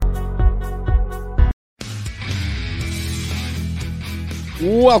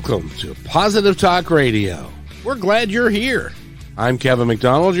Welcome to Positive Talk Radio. We're glad you're here. I'm Kevin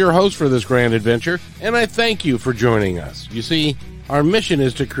McDonald, your host for this grand adventure, and I thank you for joining us. You see, our mission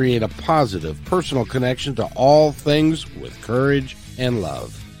is to create a positive, personal connection to all things with courage and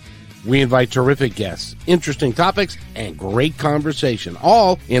love. We invite terrific guests, interesting topics, and great conversation,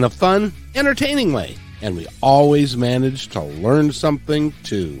 all in a fun, entertaining way. And we always manage to learn something,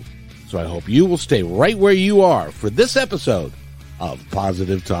 too. So I hope you will stay right where you are for this episode of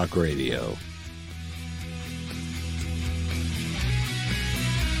Positive Talk Radio.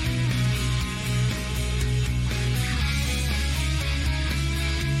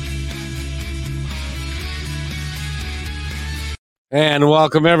 And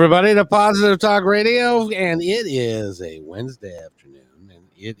welcome everybody to Positive Talk Radio. And it is a Wednesday afternoon, and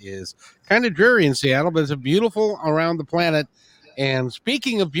it is kind of dreary in Seattle, but it's beautiful around the planet. And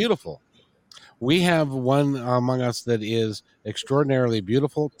speaking of beautiful, we have one among us that is extraordinarily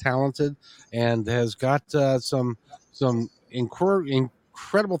beautiful, talented, and has got some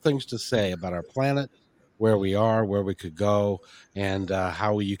incredible things to say about our planet, where we are, where we could go, and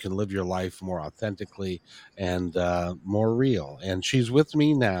how you can live your life more authentically and more real. And she's with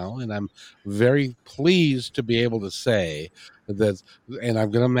me now, and I'm very pleased to be able to say that. And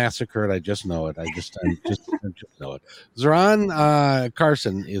I'm going to massacre it. I just know it. I just know it. Zoran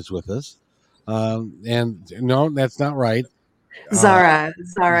Carson is with us. And no, that's not right. Zara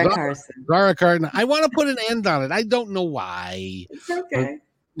Carson. Zara Carson. I want to put an end on it. I don't know why. It's okay.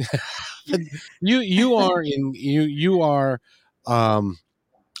 You are a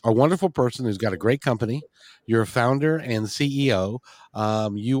wonderful person who's got a great company. You're a founder and CEO.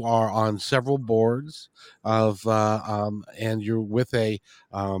 You are on several boards of and you're with a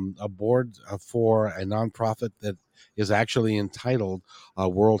board for a nonprofit that is actually entitled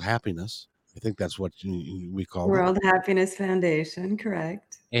World Happiness. I think that's what we call it. World Happiness Foundation,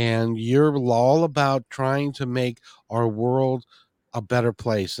 correct. And you're all about trying to make our world a better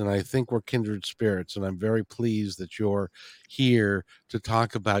place. And I think we're kindred spirits. And I'm very pleased that you're here to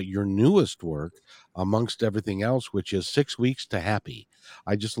talk about your newest work amongst everything else, which is 6 Weeks to Happy.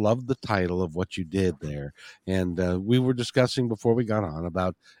 I just love the title of what you did there. And we were discussing before we got on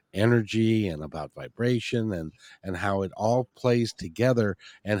about energy and about vibration and how it all plays together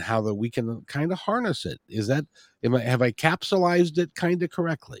and how that we can kind of harness it. Have I capsulized it kind of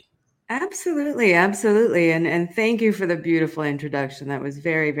correctly? Absolutely. And thank you for the beautiful introduction. That was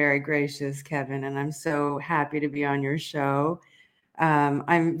very, very gracious, Kevin. And I'm so happy to be on your show.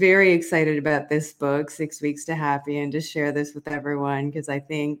 I'm very excited about this book, 6 Weeks to Happy, and to share this with everyone, because I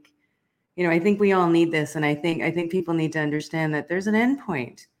think we all need this. And I think people need to understand that there's an end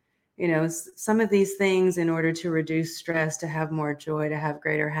point. Some of these things, in order to reduce stress, to have more joy, to have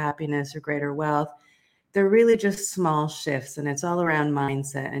greater happiness or greater wealth, they're really just small shifts, and it's all around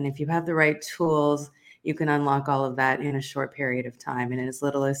mindset. And if you have the right tools, you can unlock all of that in a short period of time, in as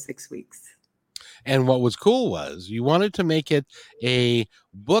little as 6 weeks. And what was cool was you wanted to make it a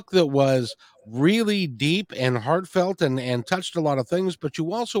book that was really deep and heartfelt and touched a lot of things, but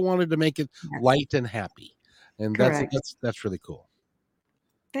you also wanted to make it light and happy. And that's really cool.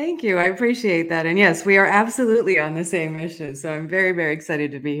 Thank you. I appreciate that. And yes, we are absolutely on the same mission. So I'm very, very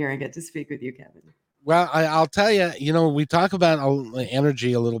excited to be here and get to speak with you, Kevin. Well, I'll tell you, we talk about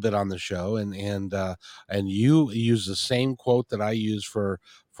energy a little bit on the show, and you use the same quote that I use for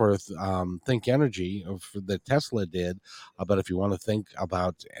Think Energy that Tesla did. But if you want to think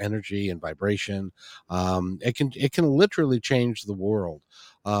about energy and vibration, it can literally change the world.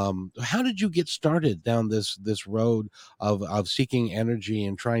 How did you get started down this road of seeking energy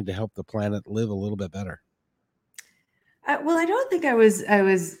and trying to help the planet live a little bit better? Well, I don't think I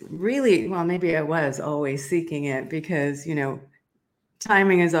was really, well, maybe I was always seeking it, because,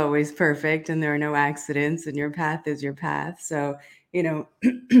 timing is always perfect and there are no accidents and your path is your path. So,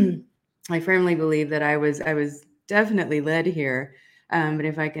 I firmly believe that I was definitely led here. But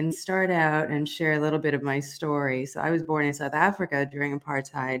if I can start out and share a little bit of my story. So I was born in South Africa during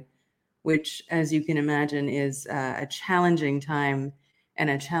apartheid, which, as you can imagine, is a challenging time and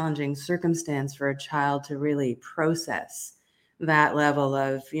a challenging circumstance for a child to really process that level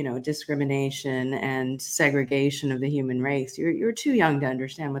of, discrimination and segregation of the human race. You're too young to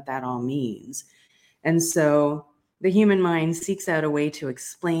understand what that all means. And so the human mind seeks out a way to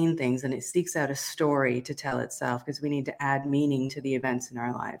explain things, and it seeks out a story to tell itself, because we need to add meaning to the events in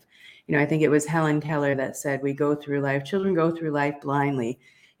our life. I think it was Helen Keller that said, children go through life blindly.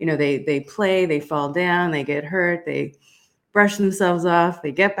 They play, they fall down, they get hurt, they brush themselves off,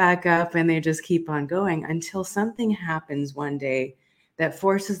 they get back up, and they just keep on going until something happens one day that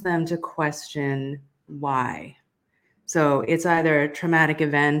forces them to question why. So it's either a traumatic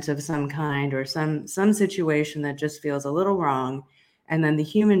event of some kind or some situation that just feels a little wrong. And then the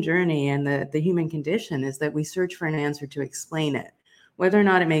human journey and the human condition is that we search for an answer to explain it, whether or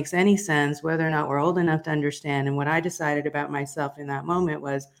not it makes any sense, whether or not we're old enough to understand. And what I decided about myself in that moment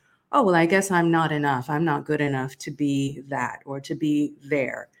was, oh, well, I guess I'm not enough. I'm not good enough to be that or to be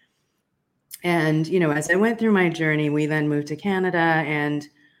there. And, as I went through my journey, we then moved to Canada, and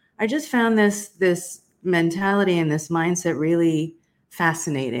I just found this mentality and this mindset really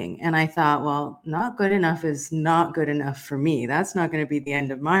fascinating. And I thought, well, not good enough is not good enough for me. That's not going to be the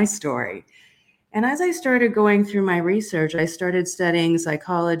end of my story. And as I started going through my research, I started studying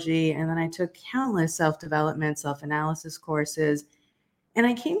psychology, and then I took countless self-development, self-analysis courses. And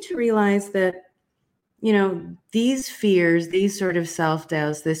I came to realize that, these fears, these sort of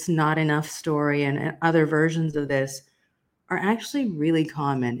self-doubts, this not enough story and other versions of this are actually really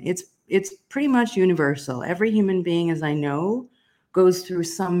common. It's pretty much universal. Every human being, as I know, goes through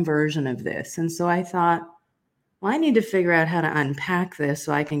some version of this. And so I thought, well, I need to figure out how to unpack this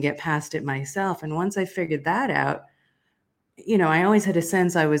so I can get past it myself. And once I figured that out, I always had a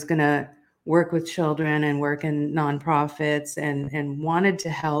sense I was going to work with children and work in nonprofits and wanted to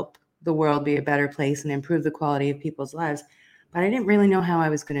help the world be a better place and improve the quality of people's lives. But I didn't really know how I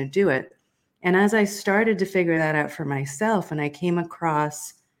was going to do it. And as I started to figure that out for myself, and I came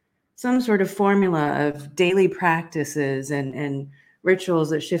across some sort of formula of daily practices and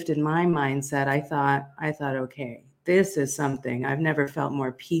rituals that shifted my mindset, I thought, okay, this is something. I've never felt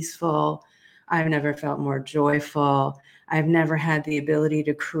more peaceful. I've never felt more joyful. I've never had the ability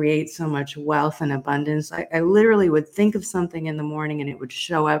to create so much wealth and abundance. I literally would think of something in the morning and it would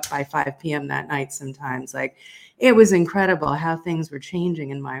show up by 5 p.m. that night sometimes. Like, it was incredible how things were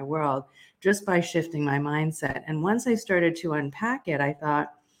changing in my world just by shifting my mindset. And once I started to unpack it, I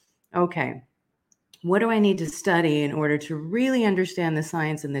thought, okay, what do I need to study in order to really understand the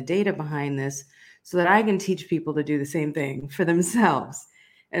science and the data behind this so that I can teach people to do the same thing for themselves?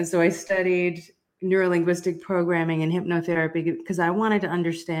 And so I studied neurolinguistic programming and hypnotherapy because I wanted to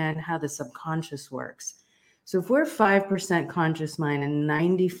understand how the subconscious works. So if we're 5% conscious mind and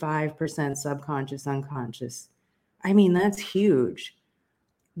 95% subconscious unconscious, I mean, that's huge.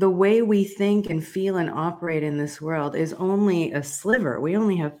 The way we think and feel and operate in this world is only a sliver. We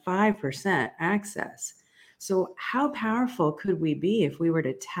only have 5% access. So how powerful could we be if we were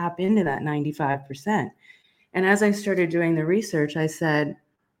to tap into that 95%? And as I started doing the research, I said,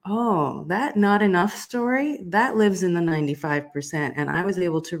 oh, that not enough story, that lives in the 95%. And I was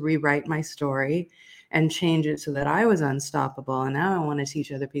able to rewrite my story and change it so that I was unstoppable. And now I want to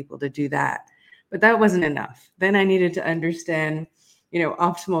teach other people to do that. But that wasn't enough. Then I needed to understand,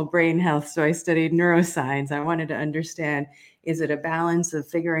 optimal brain health. So I studied neuroscience. I wanted to understand, is it a balance of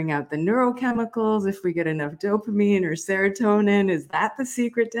figuring out the neurochemicals? If we get enough dopamine or serotonin, is that the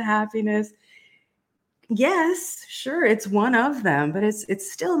secret to happiness? Yes, sure, it's one of them, but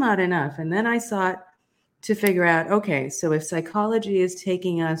it's still not enough. And then I sought to figure out, okay, so if psychology is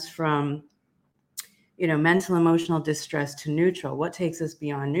taking us from, mental emotional distress to neutral, what takes us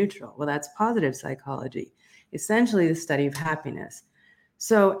beyond neutral? Well, that's positive psychology, essentially the study of happiness.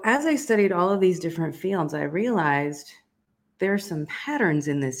 So as I studied all of these different fields, I realized there are some patterns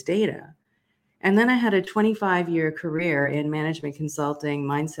in this data. And then I had a 25-year career in management consulting,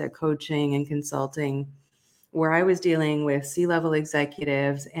 mindset coaching, and consulting, where I was dealing with C-level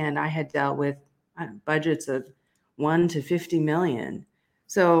executives, and I had dealt with budgets of 1 to 50 million.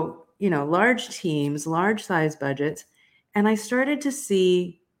 So, large teams, large size budgets. And I started to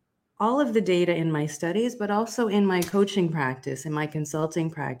see all of the data in my studies, but also in my coaching practice, in my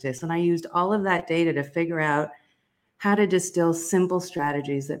consulting practice. And I used all of that data to figure out how to distill simple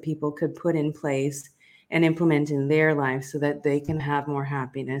strategies that people could put in place and implement in their life so that they can have more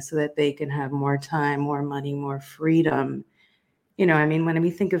happiness, so that they can have more time, more money, more freedom. When we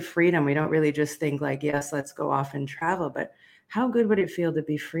think of freedom, we don't really just think like, yes, let's go off and travel, but how good would it feel to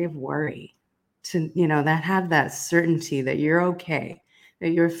be free of worry, to, that have that certainty that you're okay,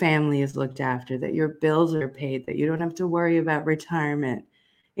 that your family is looked after, that your bills are paid, that you don't have to worry about retirement,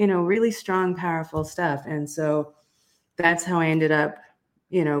 really strong, powerful stuff. And so that's how I ended up,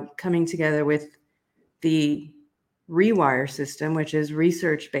 coming together with the Rewire system, which is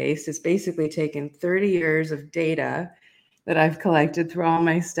research-based. It's basically taken 30 years of data that I've collected through all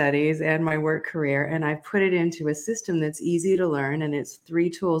my studies and my work career, and I've put it into a system that's easy to learn, and it's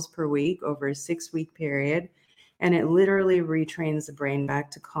 3 tools per week over a 6-week period, and it literally retrains the brain back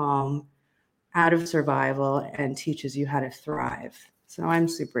to calm, out of survival, and teaches you how to thrive. So I'm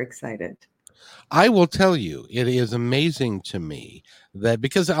super excited. I will tell you, it is amazing to me that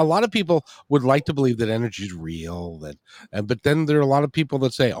because a lot of people would like to believe that energy is real, but then there are a lot of people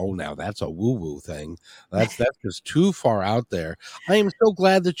that say, "Oh, now that's a woo-woo thing. That's just too far out there." I am so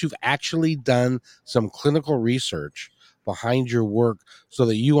glad that you've actually done some clinical research behind your work so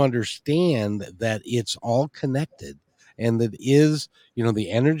that you understand that it's all connected and that is,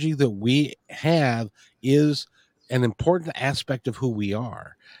 the energy that we have is an important aspect of who we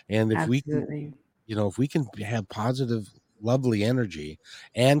are. And Absolutely. if we can have positive, lovely energy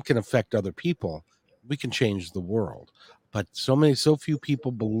and can affect other people, we can change the world. But so few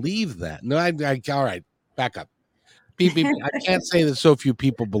people believe that. No, all right, back up. I can't say that so few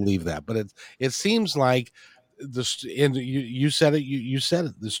people believe that, but it seems like and you said it. You said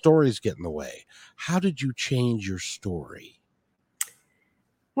it. The stories get in the way. How did you change your story?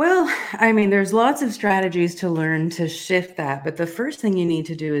 Well, I mean, there's lots of strategies to learn to shift that, but the first thing you need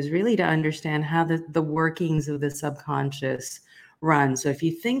to do is really to understand how the workings of the subconscious run. So if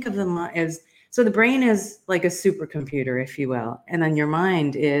you think of them as, so the brain is like a supercomputer, if you will, and then your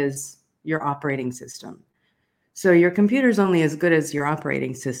mind is your operating system. So your computer's only as good as your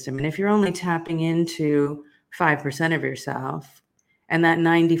operating system. And if you're only tapping into 5% of yourself and that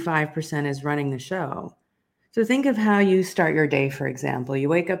 95% is running the show, so think of how you start your day, for example. You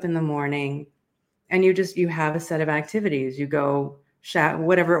wake up in the morning and you have a set of activities. You go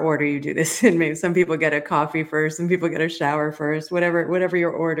whatever order you do this in. Maybe some people get a coffee first, some people get a shower first, whatever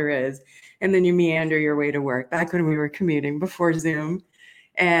your order is. And then you meander your way to work. Back when we were commuting before Zoom.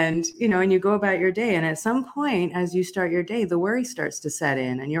 And you go about your day. And at some point, as you start your day, the worry starts to set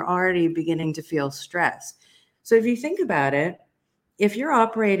in and you're already beginning to feel stressed. So if you think about it, if your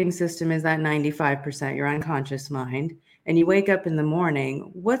operating system is that 95%, your unconscious mind, and you wake up in the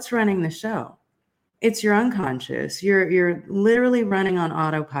morning, what's running the show? It's your unconscious. You're literally running on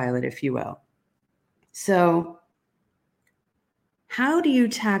autopilot, if you will. So how do you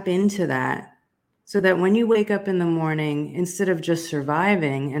tap into that so that when you wake up in the morning, instead of just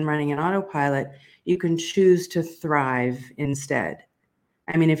surviving and running an autopilot, you can choose to thrive instead?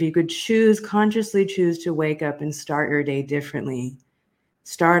 I mean, if you could consciously choose to wake up and start your day differently,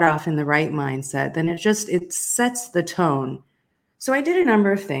 start off in the right mindset, then it sets the tone. So I did a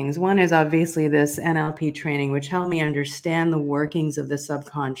number of things. One is obviously this NLP training, which helped me understand the workings of the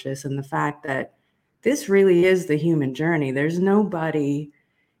subconscious and the fact that this really is the human journey. There's nobody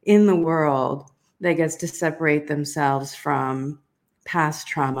in the world that gets to separate themselves from past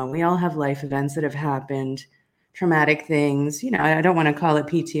trauma. We all have life events that have happened, traumatic things. I don't want to call it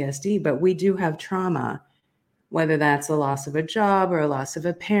PTSD, but we do have trauma, whether that's a loss of a job or a loss of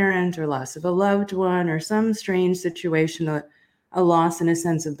a parent or loss of a loved one or some strange situation, a loss in a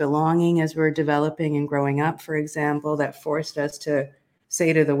sense of belonging as we're developing and growing up, for example, that forced us to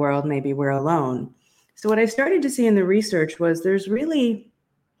say to the world, maybe we're alone. So what I started to see in the research was there's really,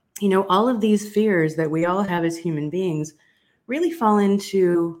 all of these fears that we all have as human beings really fall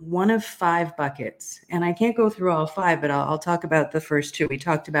into one of 5 buckets. And I can't go through all 5, but I'll talk about the first 2. We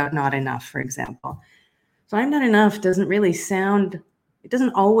talked about not enough, for example. So I'm not enough it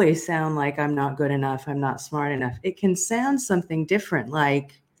doesn't always sound like I'm not good enough, I'm not smart enough. It can sound something different,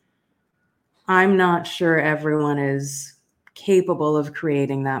 like I'm not sure everyone is capable of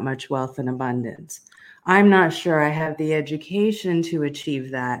creating that much wealth and abundance. I'm not sure I have the education to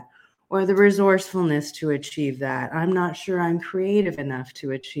achieve that or the resourcefulness to achieve that. I'm not sure I'm creative enough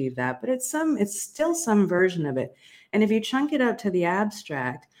to achieve that, but it's still some version of it. And if you chunk it up to the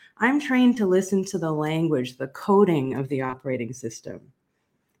abstract, I'm trained to listen to the language, the coding of the operating system.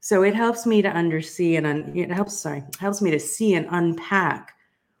 So it helps me to helps me to see and unpack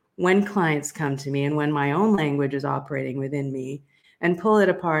when clients come to me and when my own language is operating within me and pull it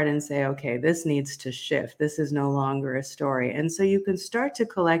apart and say, okay, this needs to shift. This is no longer a story. And so you can start to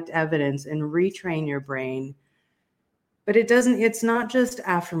collect evidence and retrain your brain. But it's not just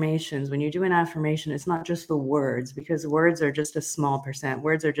affirmations. When you do an affirmation, it's not just the words, because words are just a small percent.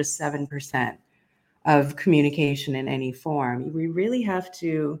 Words are just 7% of communication in any form. We really have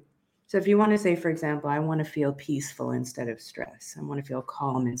to. So if you want to say, for example, I want to feel peaceful instead of stress. I want to feel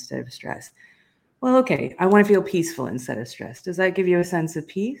calm instead of stress. Well, okay, I want to feel peaceful instead of stress. Does that give you a sense of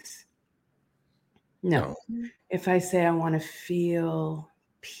peace? No. If I say I want to feel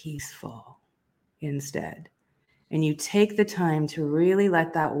peaceful instead, and you take the time to really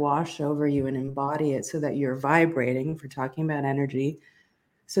let that wash over you and embody it so that you're vibrating, if we're talking about energy,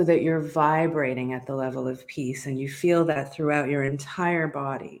 so that you're vibrating at the level of peace and you feel that throughout your entire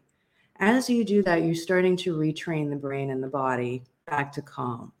body. As you do that, you're starting to retrain the brain and the body back to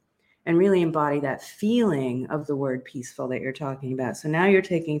calm. and really embody that feeling of the word peaceful that you're talking about. So now you're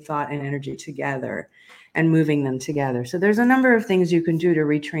taking thought and energy together and moving them together. So there's a number of things you can do to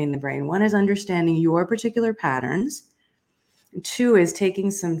retrain the brain. One is understanding your particular patterns. Two is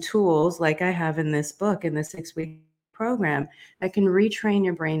taking some tools like I have in this book, in the 6-week program, that can retrain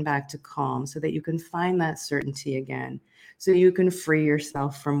your brain back to calm so that you can find that certainty again. So you can free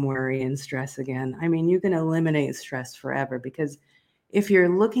yourself from worry and stress again. I mean, you can eliminate stress forever, because if you're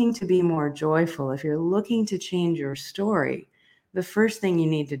looking to be more joyful, if you're looking to change your story, the first thing you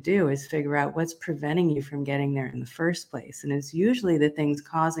need to do is figure out what's preventing you from getting there in the first place. And it's usually the things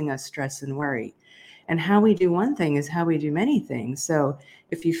causing us stress and worry. And how we do one thing is how we do many things. So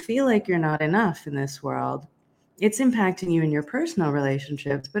if you feel like you're not enough in this world, it's impacting you in your personal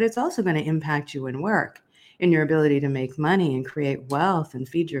relationships, but it's also going to impact you in work, in your ability to make money and create wealth and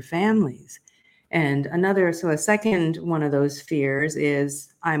feed your families. And a second one of those fears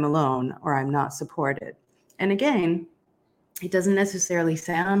is I'm alone or I'm not supported. And again, it doesn't necessarily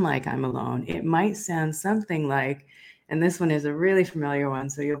sound like I'm alone. It might sound something like, and this one is a really familiar one,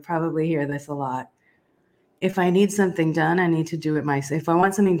 so you'll probably hear this a lot. If I need something done, I need to do it myself. If I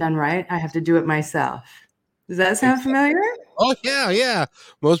want something done right, I have to do it myself. Does that sound familiar? Oh yeah.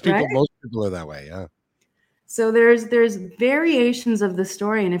 Most people Right? are that way. Yeah. So there's variations of the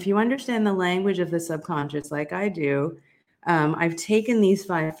story, and if you understand the language of the subconscious, like I do, I've taken these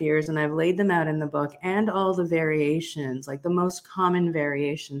 5 fears and I've laid them out in the book and all the variations, like the most common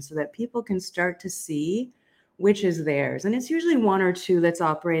variations, so that people can start to see which is theirs. And it's usually 1 or 2 that's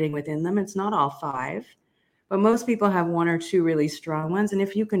operating within them. It's not all 5. But most people have 1 or 2 really strong ones. And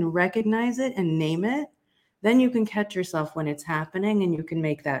if you can recognize it and name it, then you can catch yourself when it's happening and you can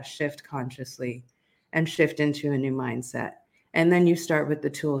make that shift consciously and shift into a new mindset. And then you start with the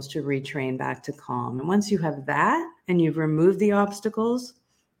tools to retrain back to calm. And once you have that and you've removed the obstacles,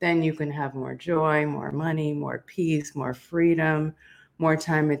 then you can have more joy, more money, more peace, more freedom, more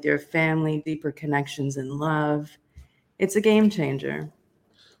time with your family, deeper connections and love. It's a game changer.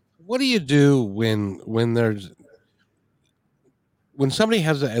 What do you do when somebody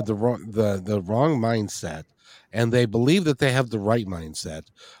has the wrong mindset and they believe that they have the right mindset,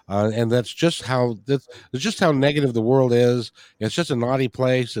 and that's just how negative the world is. It's just a naughty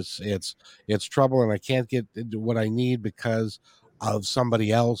place. It's trouble, and I can't get what I need because of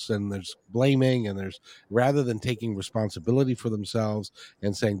somebody else, and there's blaming, and there's, rather than taking responsibility for themselves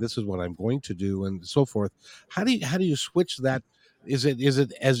and saying this is what I'm going to do and so forth. How do you switch that? Is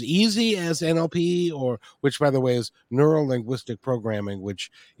it as easy as NLP, or, which by the way is neuro linguistic programming,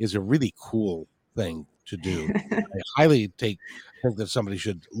 which is a really cool thing to do. I highly think that somebody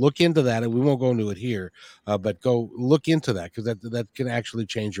should look into that, and we won't go into it here, but go look into that, because that can actually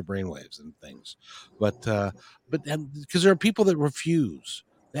change your brainwaves and things. But because there are people that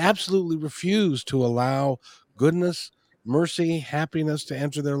they absolutely refuse to allow goodness, mercy, happiness to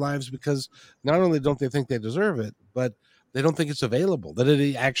enter their lives, because not only don't they think they deserve it, but they don't think it's available, that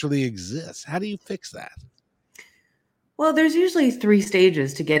it actually exists. How do you fix that? Well, there's usually 3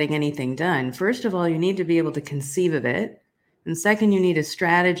 stages to getting anything done. First of all, you need to be able to conceive of it. And second, you need a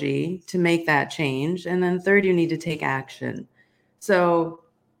strategy to make that change. And then third, you need to take action. So,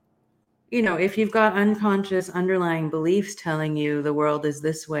 if you've got unconscious underlying beliefs telling you the world is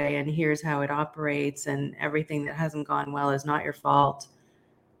this way and here's how it operates and everything that hasn't gone well is not your fault.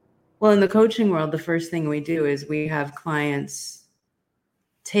 Well, in the coaching world, the first thing we do is we have clients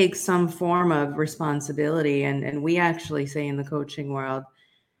take some form of responsibility. And we actually say in the coaching world,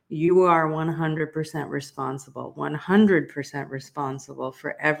 you are 100% responsible, 100% responsible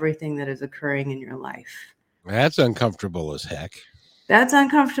for everything that is occurring in your life. That's uncomfortable as heck. That's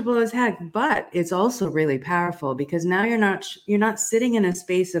uncomfortable as heck, but it's also really powerful, because now you're not sitting in a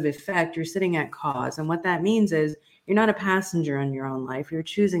space of effect, you're sitting at cause. And what that means is you're not a passenger in your own life, you're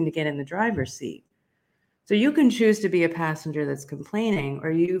choosing to get in the driver's seat. So you can choose to be a passenger that's complaining,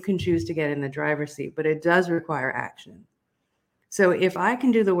 or you can choose to get in the driver's seat, but it does require action. So if I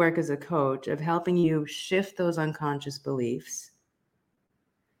can do the work as a coach of helping you shift those unconscious beliefs,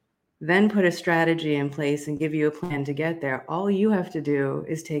 then put a strategy in place and give you a plan to get there, all you have to do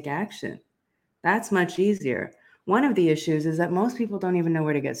is take action. That's much easier. One of the issues is that most people don't even know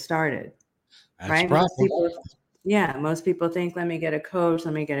where to get started. That's right? Most people think, let me get a coach,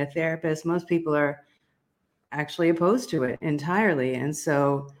 let me get a therapist. Most people are actually opposed to it entirely. And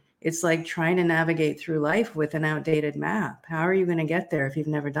so it's like trying to navigate through life with an outdated map. How are you going to get there if you've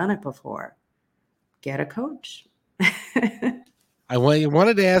never done it before? Get a coach. I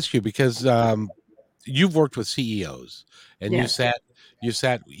wanted to ask you, because you've worked with CEOs, and Yes. you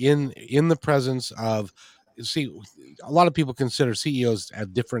sat in the presence of see, a lot of people consider CEOs a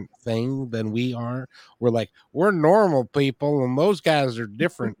different thing than we are. We're like, we're normal people, and those guys are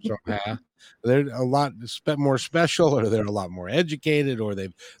different somehow. They're a lot more special, or they're a lot more educated, or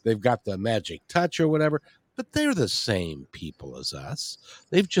they've got the magic touch or whatever. But they're the same people as us.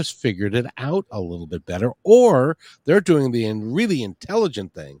 They've just figured it out a little bit better, or they're doing the really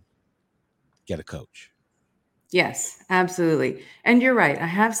intelligent thing. Get a coach. Yes, absolutely. And you're right. I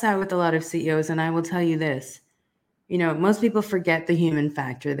have sat with a lot of CEOs, and I will tell you this. Most people forget the human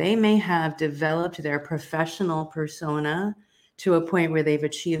factor. They may have developed their professional persona to a point where they've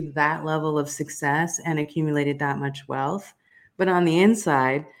achieved that level of success and accumulated that much wealth. But on the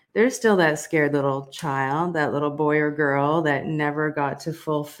inside, there's still that scared little child, that little boy or girl that never got to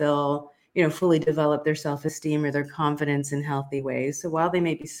fully develop their self-esteem or their confidence in healthy ways. So while they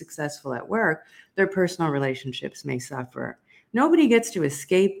may be successful at work, their personal relationships may suffer. Nobody gets to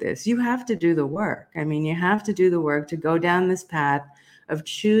escape this. You have to do the work. I mean, you have to do the work to go down this path of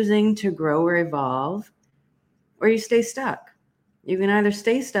choosing to grow or evolve, or you stay stuck. You can either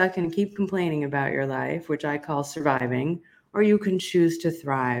stay stuck and keep complaining about your life, which I call surviving, or you can choose to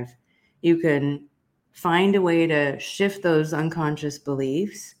thrive. You can find a way to shift those unconscious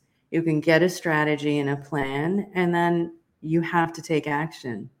beliefs. You can get a strategy and a plan, and then you have to take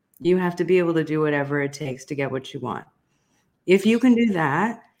action. You have to be able to do whatever it takes to get what you want. If you can do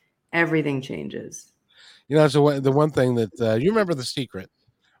that, everything changes. So the one thing that you remember The Secret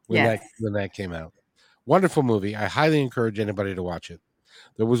Yes. when that came out. Wonderful movie. I highly encourage anybody to watch it.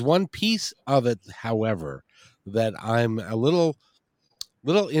 There was one piece of it, however, that I'm a little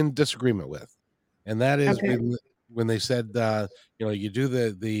in disagreement with, and that is Okay. when they said you do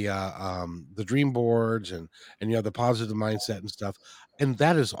the dream boards and you have the positive mindset and stuff, and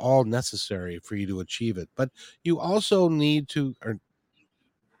that is all necessary for you to achieve it. But you also need to, or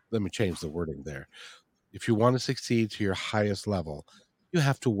let me change the wording there. If you want to succeed to your highest level, you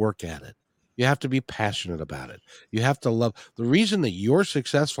have to work at it. You have to be passionate about it. You have to love the reason that you're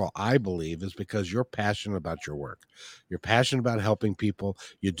successful, I believe, is because you're passionate about your work. You're passionate about helping people.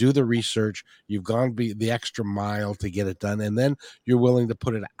 You do the research. You've gone the extra mile to get it done. And then you're willing to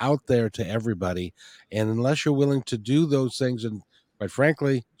put it out there to everybody. And unless you're willing to do those things and, quite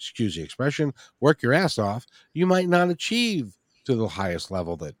frankly, excuse the expression, work your ass off, you might not achieve to the highest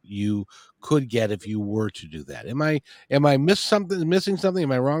level that you could get if you were to do that. Am I missing something?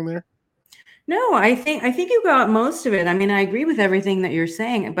 Am I wrong there? No, I think you got most of it. I mean, I agree with everything that you're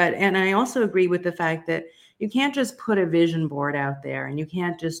saying, and I also agree with the fact that you can't just put a vision board out there and you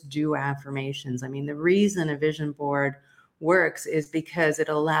can't just do affirmations. I mean, the reason a vision board works is because it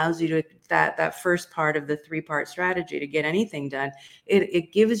allows you to that first part of the three-part strategy to get anything done.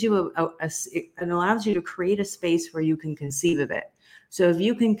 It gives you it allows you to create a space where you can conceive of it. So if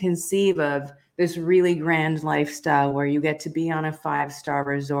you can conceive of this really grand lifestyle where you get to be on a 5-star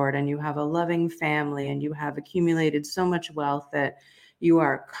resort and you have a loving family and you have accumulated so much wealth that you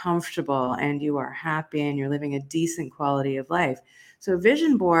are comfortable and you are happy and you're living a decent quality of life. So a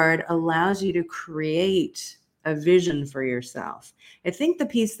vision board allows you to create a vision for yourself. I think the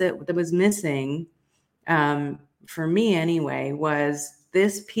piece that was missing, for me anyway, was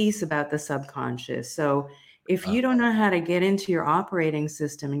this piece about the subconscious. So if you don't know how to get into your operating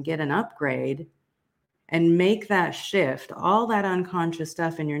system and get an upgrade and make that shift, all that unconscious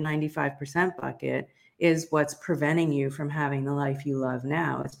stuff in your 95% bucket is what's preventing you from having the life you love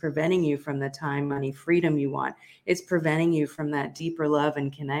now. It's preventing you from the time, money, freedom you want. It's preventing you from that deeper love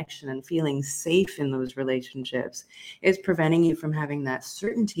and connection and feeling safe in those relationships. It's preventing you from having that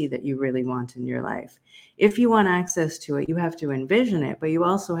certainty that you really want in your life. If you want access to it, you have to envision it, but you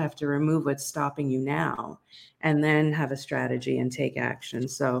also have to remove what's stopping you now and then have a strategy and take action.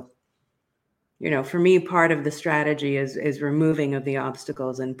 So, for me, part of the strategy is removing of the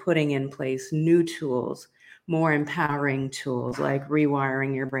obstacles and putting in place new tools, more empowering tools like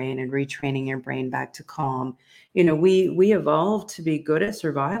rewiring your brain and retraining your brain back to calm. We evolved to be good at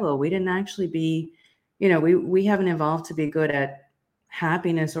survival. We didn't actually be, we haven't evolved to be good at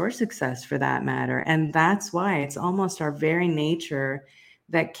happiness or success for that matter. And that's why it's almost our very nature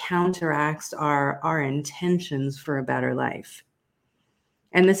that counteracts our intentions for a better life.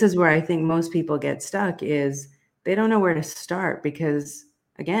 And this is where I think most people get stuck is they don't know where to start because,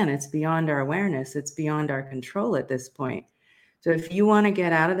 again, it's beyond our awareness. It's beyond our control at this point. So if you want to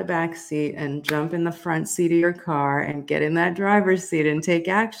get out of the back seat and jump in the front seat of your car and get in that driver's seat and take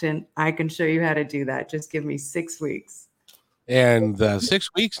action, I can show you how to do that. Just give me 6 weeks. And 6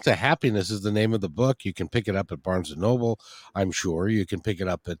 Weeks to Happiness is the name of the book. You can pick it up at Barnes & Noble, I'm sure. You can pick it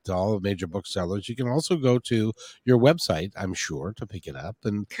up at all the major booksellers. You can also go to your website, I'm sure, to pick it up.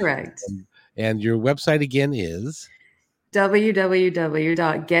 Correct. And your website again is?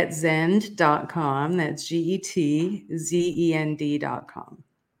 www.getzend.com. That's GETZEND.com.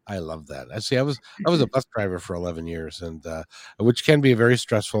 I love that. I was a bus driver for 11 years, and which can be a very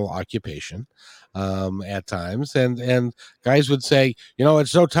stressful occupation at times. And guys would say,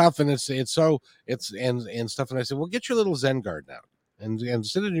 it's so tough, and it's stuff. And I said, well, get your little Zen garden out and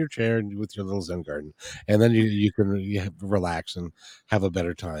sit in your chair with your little Zen garden, and then you can relax and have a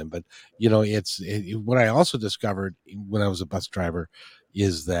better time. But what I also discovered when I was a bus driver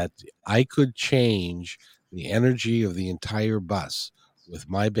is that I could change the energy of the entire bus with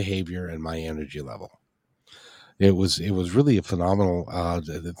my behavior and my energy level. It was really a phenomenal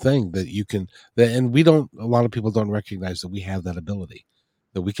thing that you can, and a lot of people don't recognize that we have that ability,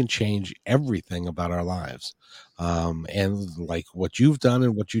 that we can change everything about our lives. And like what you've done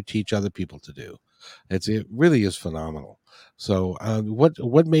and what you teach other people to do, it really is phenomenal. So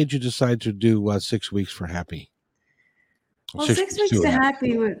what made you decide to do 6 Weeks for Happy? Well, 6 Weeks to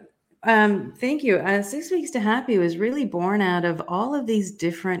Happy thank you. 6 Weeks to Happy was really born out of all of these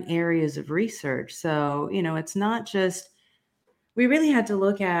different areas of research. So, it's not just, we really had to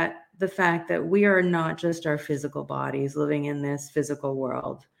look at the fact that we are not just our physical bodies living in this physical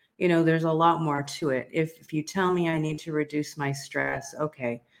world. There's a lot more to it. If you tell me I need to reduce my stress,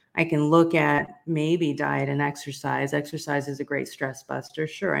 okay, I can look at maybe diet and exercise. Exercise is a great stress buster,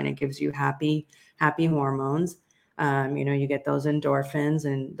 sure, and it gives you happy hormones. You get those endorphins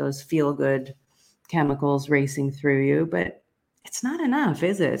and those feel-good chemicals racing through you, but it's not enough,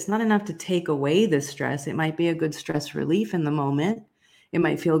 is it? It's not enough to take away the stress. It might be a good stress relief in the moment. It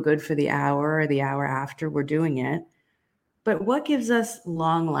might feel good for the hour or the hour after we're doing it. But what gives us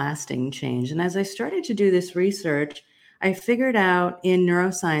long-lasting change? And as I started to do this research, I figured out in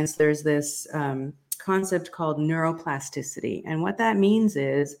neuroscience, there's this concept called neuroplasticity. And what that means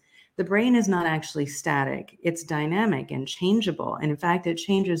is the brain is not actually static. It's dynamic and changeable. And in fact, it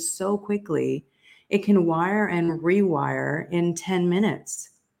changes so quickly, it can wire and rewire in 10 minutes.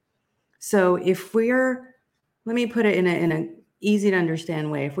 So let me put it in an easy to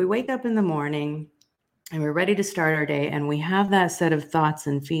understand way. If we wake up in the morning and we're ready to start our day and we have that set of thoughts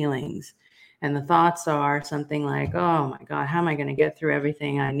and feelings, and the thoughts are something like, oh my God, how am I going to get through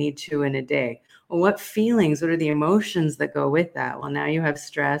everything I need to in a day? Well, what feelings, what are the emotions that go with that? Well, now you have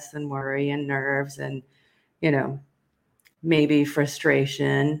stress and worry and nerves and, maybe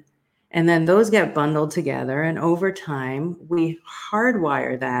frustration. And then those get bundled together. And over time, we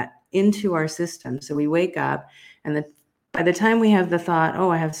hardwire that into our system. So we wake up and by the time we have the thought, oh,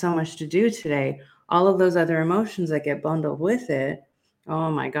 I have so much to do today, all of those other emotions that get bundled with it,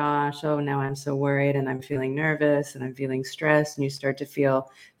 oh my gosh, oh, now I'm so worried and I'm feeling nervous and I'm feeling stressed. And you start to feel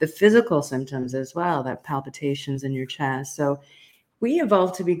the physical symptoms as well, that palpitations in your chest. So we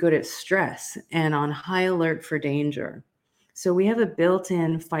evolved to be good at stress and on high alert for danger. So we have a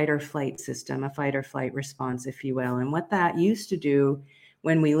built-in fight or flight system, a fight or flight response, if you will. And what that used to do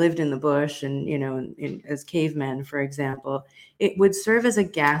when we lived in the bush and, as cavemen, for example, it would serve as a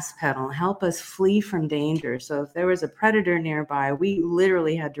gas pedal, help us flee from danger. So if there was a predator nearby, we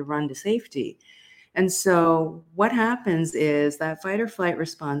literally had to run to safety. And so what happens is that fight or flight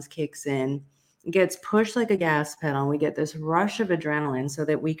response kicks in, gets pushed like a gas pedal. We get this rush of adrenaline so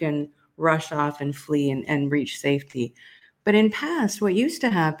that we can rush off and flee and reach safety. But in past, what used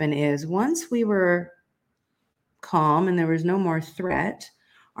to happen is once we were calm and there was no more threat,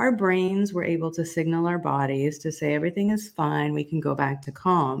 our brains were able to signal our bodies to say everything is fine, we can go back to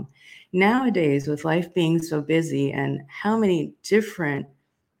calm. Nowadays, with life being so busy and how many different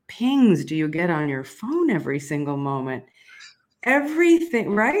pings do you get on your phone every single moment?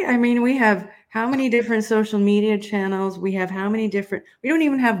 Everything, right? I mean, we have how many different social media channels? We have we don't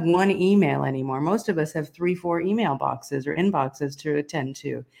even have one email anymore. Most of us have 3-4 email boxes or inboxes to attend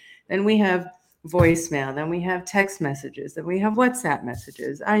to. Then we have voicemail, then we have text messages, then we have WhatsApp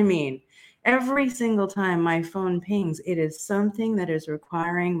messages. I mean, every single time my phone pings, it is something that is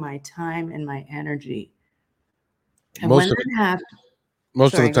requiring my time and my energy. And most of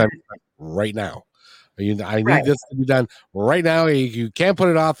the time, right now. I need this to be done right now. You can't put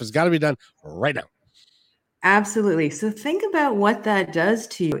it off. It's got to be done right now. Absolutely. So think about what that does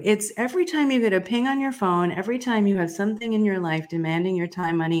to you. It's every time you get a ping on your phone, every time you have something in your life demanding your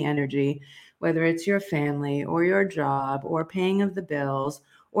time, money, energy, whether it's your family or your job or paying of the bills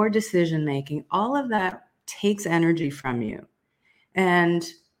or decision making, all of that takes energy from you.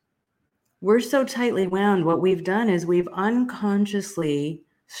 And we're so tightly wound. What we've done is we've unconsciously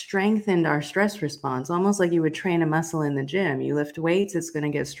strengthened our stress response, almost like you would train a muscle in the gym. You lift weights, it's going to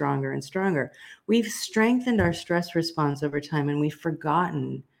get stronger and stronger. We've strengthened our stress response over time, and we've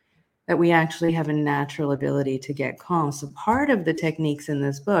forgotten that we actually have a natural ability to get calm. So, part of the techniques in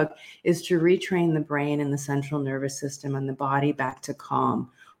this book is to retrain the brain and the central nervous system and the body back to calm.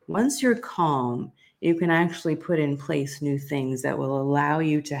 Once you're calm, you can actually put in place new things that will allow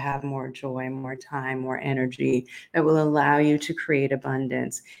you to have more joy, more time, more energy, that will allow you to create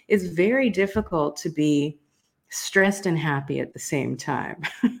abundance. It's very difficult to be stressed and happy at the same time.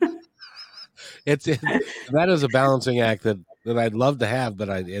 That is a balancing act that I'd love to have, but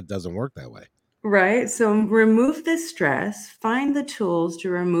it doesn't work that way. Right. So remove the stress, find the tools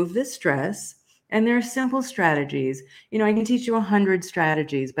to remove the stress. And there are simple strategies. I can teach you 100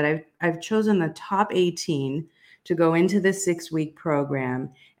 strategies, but I've chosen the top 18 to go into this 6-week program.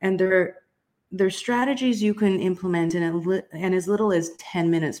 And they're strategies you can implement in as little as 10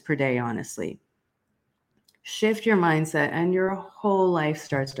 minutes per day, honestly. Shift your mindset and your whole life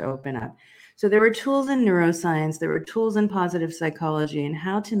starts to open up. So there were tools in neuroscience, there were tools in positive psychology, and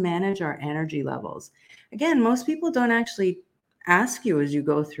how to manage our energy levels. Again, most people don't actually ask you as you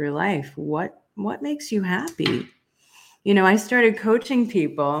go through life, what makes you happy? I started coaching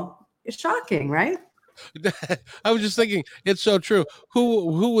people. It's shocking, right? I was just thinking, it's so true.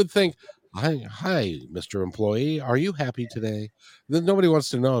 Who would think, hi, Mr. Employee, are you happy today? Then nobody wants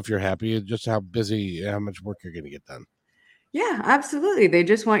to know if you're happy, just how busy, how much work you're going to get done. Yeah, absolutely. They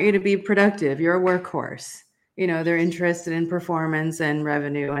just want you to be productive. You're a workhorse. They're interested in performance and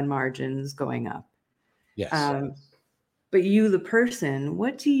revenue and margins going up. Yes. But you, the person,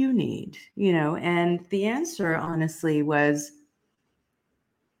 what do you need? And the answer, honestly, was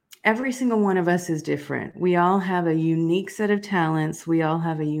every single one of us is different. We all have a unique set of talents. We all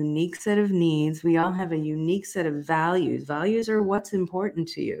have a unique set of needs. We all have a unique set of values. Values are what's important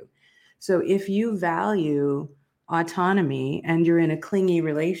to you. So if you value autonomy and you're in a clingy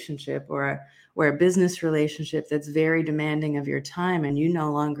relationship or a business relationship that's very demanding of your time, and you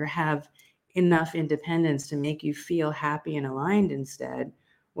no longer have enough independence to make you feel happy and aligned instead,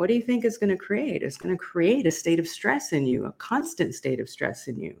 what do you think it's going to create? It's going to create a state of stress in you, a constant state of stress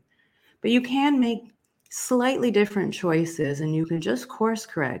in you. But you can make slightly different choices and you can just course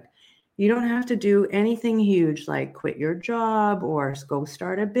correct. You don't have to do anything huge like quit your job or go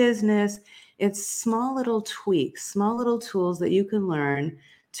start a business. It's small little tweaks, small little tools that you can learn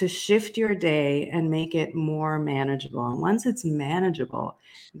to shift your day and make it more manageable. And once it's manageable,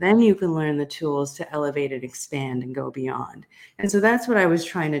 then you can learn the tools to elevate and expand and go beyond. And so that's what I was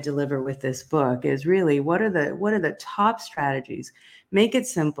trying to deliver with this book is really what are the top strategies? Make it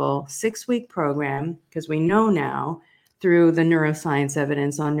simple, 6-week program, because we know now through the neuroscience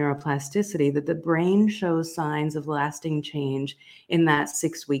evidence on neuroplasticity that the brain shows signs of lasting change in that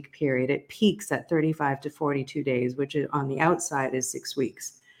 6-week period. It peaks at 35 to 42 days, which on the outside is 6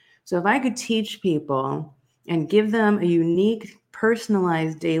 weeks. So if I could teach people and give them a unique,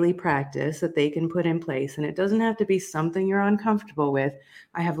 personalized daily practice that they can put in place, and it doesn't have to be something you're uncomfortable with.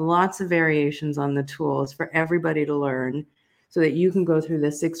 I have lots of variations on the tools for everybody to learn so that you can go through the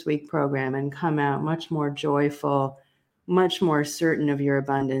 6-week program and come out much more joyful, much more certain of your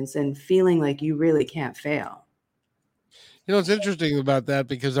abundance and feeling like you really can't fail. It's interesting about that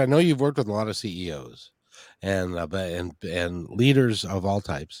because I know you've worked with a lot of CEOs and leaders of all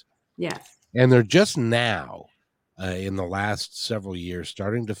types. Yes. And they're just now, in the last several years,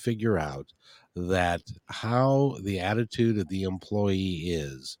 starting to figure out that how the attitude of the employee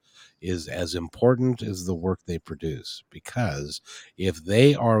is as important as the work they produce. Because if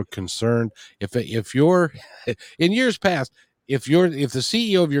they are concerned, if you're in years past, if the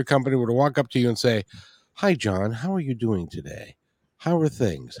CEO of your company were to walk up to you and say, "Hi, John, how are you doing today? How are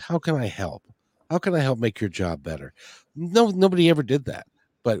things? How can I help? How can I help make your job better?" No, nobody ever did that.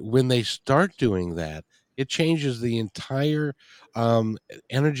 But when they start doing that, it changes the entire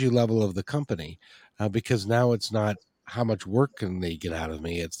energy level of the company because now it's not how much work can they get out of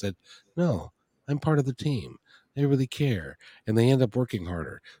me. It's that, no, I'm part of the team. They really care and they end up working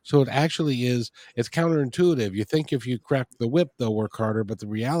harder. So it actually it's counterintuitive. You think if you crack the whip, they'll work harder. But the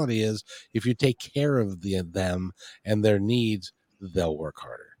reality is if you take care of them and their needs, they'll work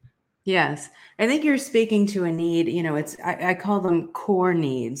harder. Yes. I think you're speaking to a need, I call them core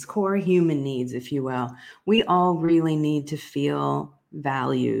needs, core human needs, if you will. We all really need to feel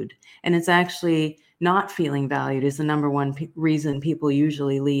valued. And it's actually not feeling valued is the number one reason people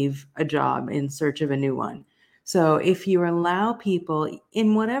usually leave a job in search of a new one. So if you allow people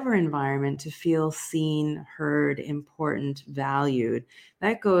in whatever environment to feel seen, heard, important, valued,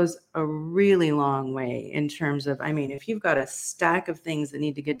 that goes a really long way in terms of, I mean, if you've got a stack of things that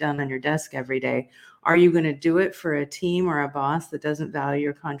need to get done on your desk every day, are you going to do it for a team or a boss that doesn't value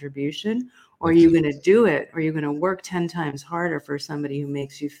your contribution? Or are you going to do it? Or are you going to work 10 times harder for somebody who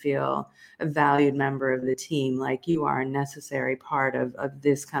makes you feel a valued member of the team, like you are a necessary part of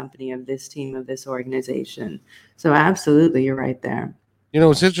this company, of this team, of this organization? So absolutely, you're right there.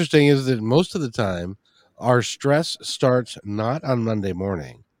 What's interesting is that most of the time, our stress starts not on Monday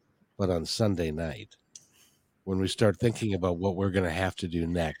morning, but on Sunday night when we start thinking about what we're going to have to do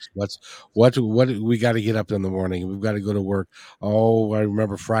next. What we got to get up in the morning. We've got to go to work. Oh, I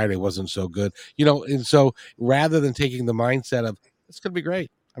remember Friday wasn't so good. And so rather than taking the mindset of it's going to be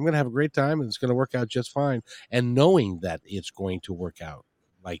great, I'm going to have a great time and it's going to work out just fine, and knowing that it's going to work out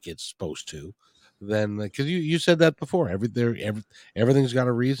like it's supposed to, then because you said that before, everything's got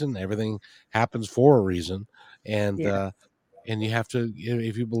a reason. Everything happens for a reason, and Yeah. and you have to,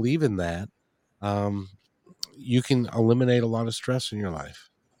 if you believe in that, um, you can eliminate a lot of stress in your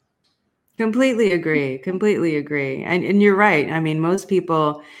life. Completely agree. Completely agree. And you're right. I mean, most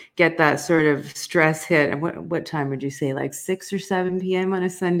people get that sort of stress hit. And what time would you say? Like 6 or 7 p.m. on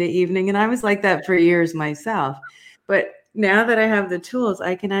a Sunday evening? And I was like that for years myself. But now that I have the tools,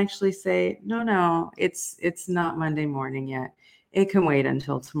 I can actually say, no, it's not Monday morning yet. It can wait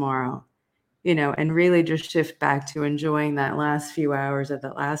until tomorrow. And really just shift back to enjoying that last few hours of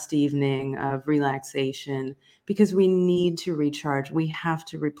that last evening of relaxation, because we need to recharge. We have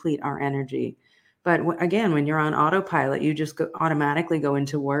to replete our energy. But again, when you're on autopilot, you just automatically go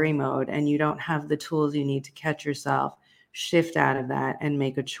into worry mode and you don't have the tools you need to catch yourself, shift out of that, and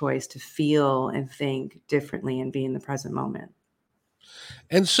make a choice to feel and think differently and be in the present moment.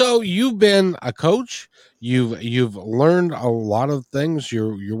 And so you've been a coach. You've learned a lot of things.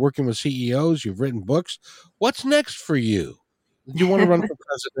 You're working with CEOs. You've written books. What's next for you? Do you want to run for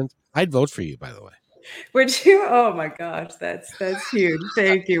president? I'd vote for you, by the way. Would you? Oh my gosh, that's huge.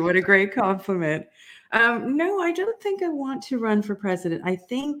 Thank you. What a great compliment. No, I don't think I want to run for president. I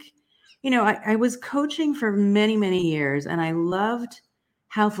think, I was coaching for many, many years, and I loved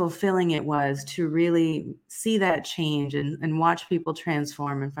how fulfilling it was to really see that change and watch people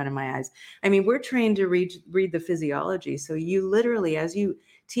transform in front of my eyes. I mean, we're trained to read the physiology. So you literally, as you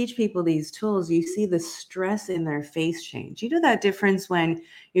teach people these tools, you see the stress in their face change. You know that difference when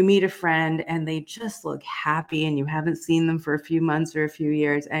you meet a friend and they just look happy and you haven't seen them for a few months or a few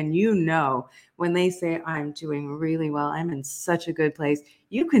years, and when they say, I'm doing really well, I'm in such a good place,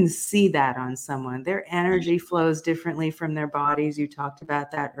 you can see that on someone. Their energy flows differently from their bodies. You talked about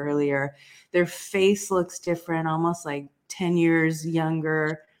that earlier. Their face looks different, almost like 10 years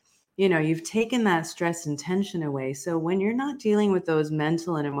younger. You've taken that stress and tension away. So when you're not dealing with those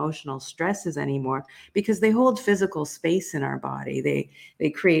mental and emotional stresses anymore, because they hold physical space in our body, they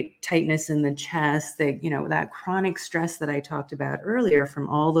create tightness in the chest. That chronic stress that I talked about earlier from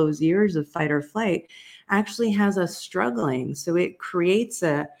all those years of fight or flight actually has us struggling. So it's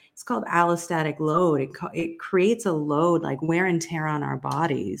called allostatic load. It creates a load, like wear and tear on our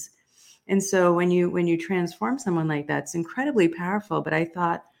bodies. And so when you transform someone like that, it's incredibly powerful. But I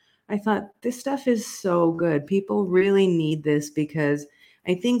thought this stuff is so good. People really need this, because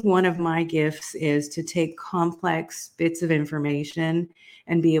I think one of my gifts is to take complex bits of information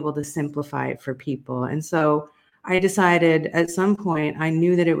and be able to simplify it for people. And so I decided at some point, I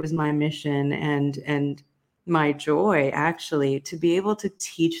knew that it was my mission and my joy actually to be able to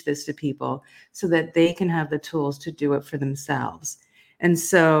teach this to people so that they can have the tools to do it for themselves. And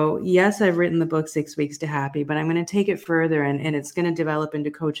so, yes, I've written the book 6 Weeks to Happy, but I'm going to take it further, and it's going to develop into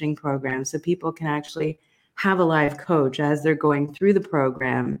coaching programs so people can actually have a live coach as they're going through the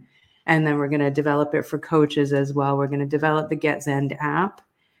program. And then we're going to develop it for coaches as well. We're going to develop the GetZen app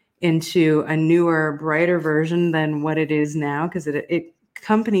into a newer, brighter version than what it is now, because it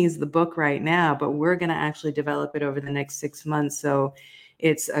accompanies the book right now, but we're going to actually develop it over the next 6 months. So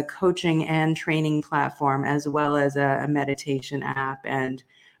it's a coaching and training platform, as well as a meditation app and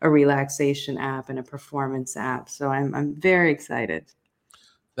a relaxation app and a performance app. So I'm very excited.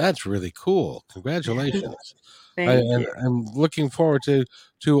 That's really cool. Congratulations. Thank And you. I'm looking forward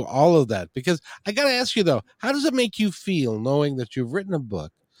to all of that, because I got to ask you though, how does it make you feel knowing that you've written a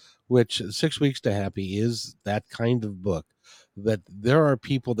book, which 6 Weeks to Happy is that kind of book, that there are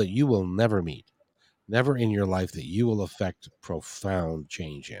people that you will never meet, never in your life, that you will affect profound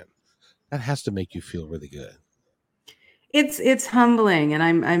change in? That has to make you feel really good. It's humbling, and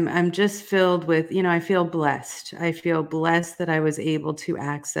I'm just filled with, I feel blessed. I feel blessed that I was able to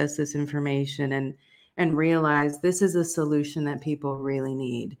access this information and realize this is a solution that people really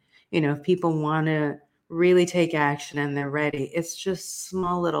need. If people want to really take action and they're ready, it's just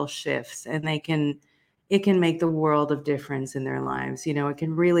small little shifts, and it can make the world of difference in their lives. It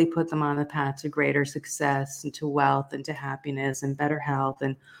can really put them on the path to greater success and to wealth and to happiness and better health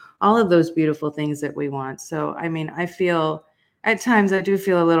and all of those beautiful things that we want. So, I mean, I feel at times I do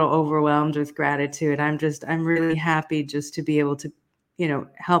feel a little overwhelmed with gratitude. I'm really happy just to be able to,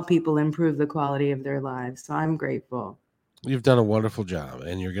 help people improve the quality of their lives. So I'm grateful. You've done a wonderful job,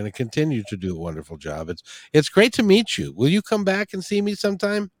 and you're going to continue to do a wonderful job. It's great to meet you. Will you come back and see me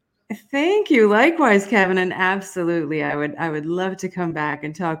sometime? Thank you. Likewise, Kevin. And absolutely, I would love to come back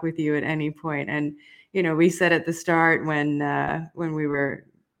and talk with you at any point. And, we said at the start when we were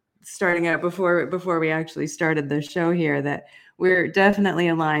starting out before we actually started the show here that we're definitely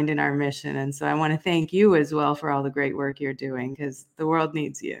aligned in our mission. And so I want to thank you as well for all the great work you're doing, because the world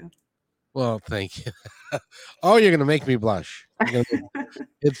needs you. Well, thank you. Oh, you're going to make me blush.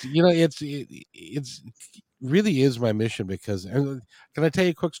 It's really is my mission because, can I tell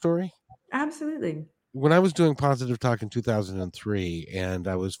you a quick story? Absolutely. When I was doing Positive Talk in 2003, and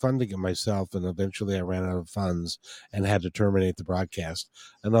I was funding it myself, and eventually I ran out of funds and had to terminate the broadcast.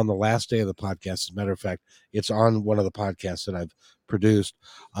 And on the last day of the podcast, as a matter of fact, it's on one of the podcasts that I've produced.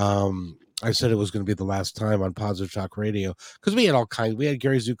 I said it was going to be the last time on Positive Talk Radio, because we had all kinds. We had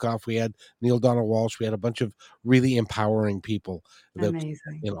Gary Zukav, we had Neil Donald Walsh, we had a bunch of really empowering people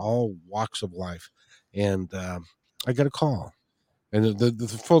Amazing. in all walks of life. And I got a call. And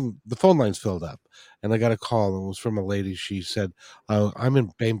the phone lines filled up, and I got a call, and it was from a lady. She said, "I'm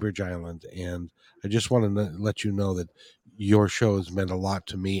in Bainbridge Island, and I just want to let you know that your show has meant a lot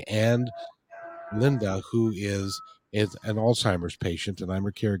to me and Linda, who is an Alzheimer's patient, and I'm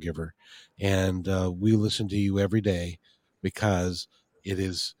her caregiver, and we listen to you every day because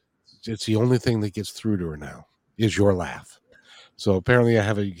it's the only thing that gets through to her now is your laugh." So apparently I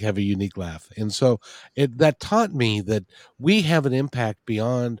have a unique laugh. And so that taught me that we have an impact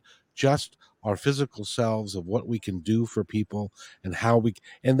beyond just our physical selves of what we can do for people and how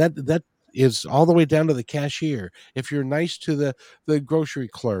and that is all the way down to the cashier. If you're nice to the grocery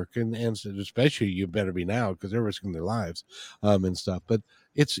clerk, and especially you better be now, because they're risking their lives and stuff. But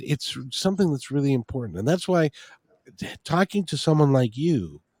it's something that's really important. And that's why talking to someone like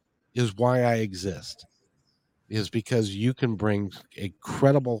you is why I exist, is because you can bring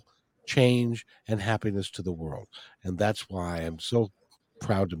incredible change and happiness to the world. And that's why I'm so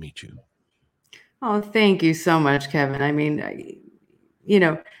proud to meet you. Oh, thank you so much, Kevin. I mean,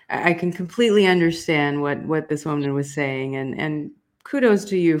 I can completely understand what this woman was saying, and kudos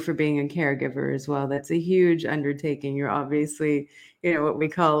to you for being a caregiver as well. That's a huge undertaking. You're obviously, what we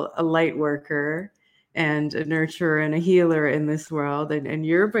call a light worker and a nurturer and a healer in this world, and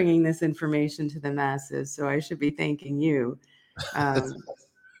you're bringing this information to the masses. So I should be thanking you.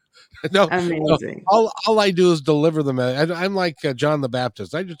 No, Amazing. all I do is deliver the message. I'm like John the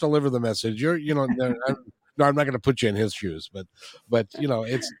Baptist. I just deliver the message. No, I'm not going to put you in his shoes, but it's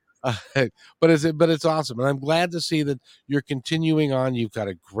but it's awesome, and I'm glad to see that you're continuing on. You've got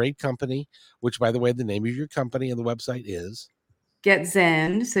a great company, which, by the way, the name of your company and the website is Get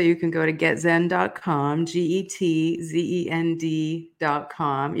Zen. So you can go to getzen.com,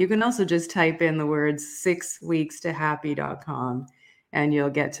 GETZEND.com. You can also just type in the words 6weekstohappy.com, and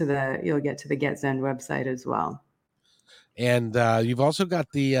you'll get to the Get Zen website as well. And you've also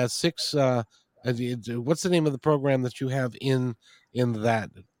got the six. What's the name of the program that you have in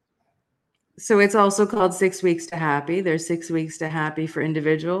that? So it's also called 6 Weeks to Happy. There's 6 Weeks to Happy for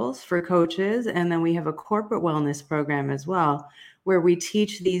individuals, for coaches, and then we have a corporate wellness program as well, where we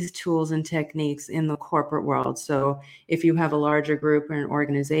teach these tools and techniques in the corporate world. So if you have a larger group or an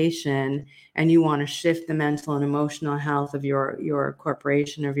organization and you want to shift the mental and emotional health of your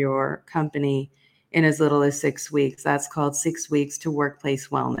corporation, of your company, in as little as 6 weeks, that's called 6 Weeks to Workplace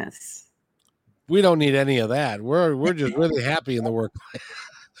Wellness. We don't need any of that. We're just really happy in the workplace.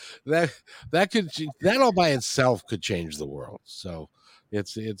 that all by itself could change the world. So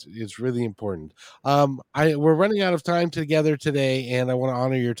it's really important. We're running out of time together today, and I want to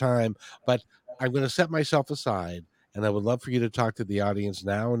honor your time, but I'm going to set myself aside, and I would love for you to talk to the audience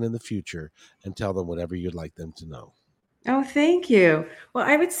now and in the future and tell them whatever you'd like them to know. Oh, thank you. Well,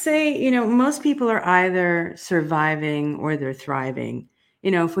 I would say, most people are either surviving or they're thriving.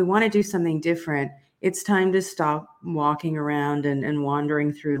 If we want to do something different, it's time to stop walking around and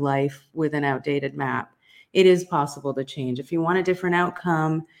wandering through life with an outdated map. It is possible to change. If you want a different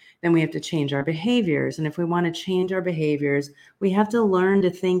outcome, then we have to change our behaviors. And if we want to change our behaviors, we have to learn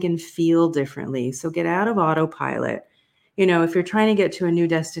to think and feel differently. So get out of autopilot. If you're trying to get to a new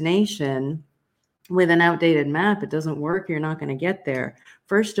destination, with an outdated map. It doesn't work. You're not going to get there.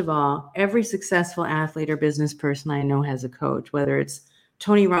 First of all, every successful athlete or business person I know has a coach, whether it's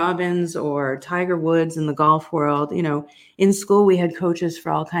Tony Robbins or Tiger Woods in the golf world. You know, in school, we had coaches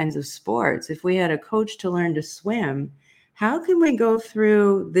for all kinds of sports. If we had a coach to learn to swim, how can we go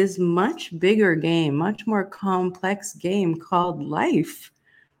through this much bigger game, much more complex game called life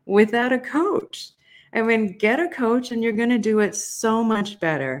without a coach? I mean, get a coach and you're going to do it so much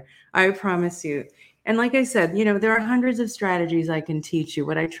better. I promise you. And like I said, you know, there are hundreds of strategies I can teach you.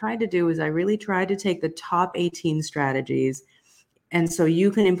 What I tried to do is I really tried to take the top 18 strategies. And so you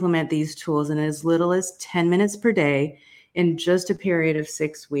can implement these tools in as little as 10 minutes per day in just a period of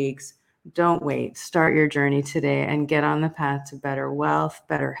 6 weeks. Don't wait. Start your journey today and get on the path to better wealth,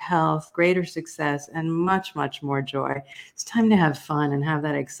 better health, greater success, and much, much more joy. It's time to have fun and have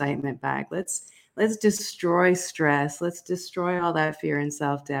that excitement back. Let's destroy stress. Let's destroy all that fear and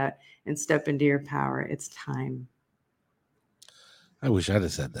self-doubt and step into your power. It's time. I wish I'd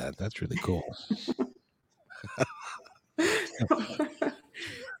have said that. That's really cool.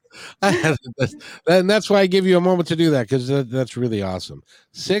 And that's why I give you a moment to do that, because that's really awesome.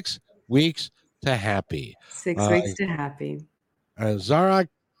 6 weeks to happy. 6 weeks to happy. Zara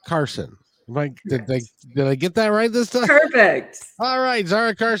Carson. Did I get that right this time? Perfect. All right,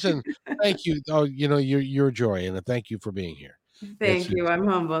 Zara Carson. Thank you. Oh, you know, you're a joy, and thank you for being here. Thank you. I'm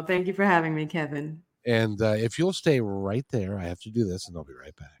humble. Thank you for having me, Kevin. And if you'll stay right there, I have to do this, and I'll be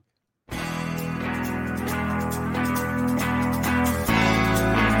right back.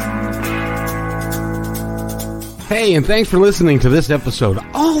 Hey, and thanks for listening to this episode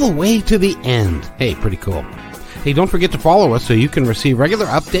all the way to the end. Hey, pretty cool. Hey, don't forget to follow us so you can receive regular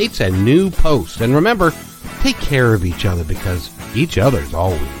updates and new posts. And remember, take care of each other, because each other's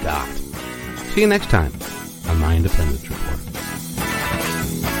all we've got. See you next time on My Independence Report.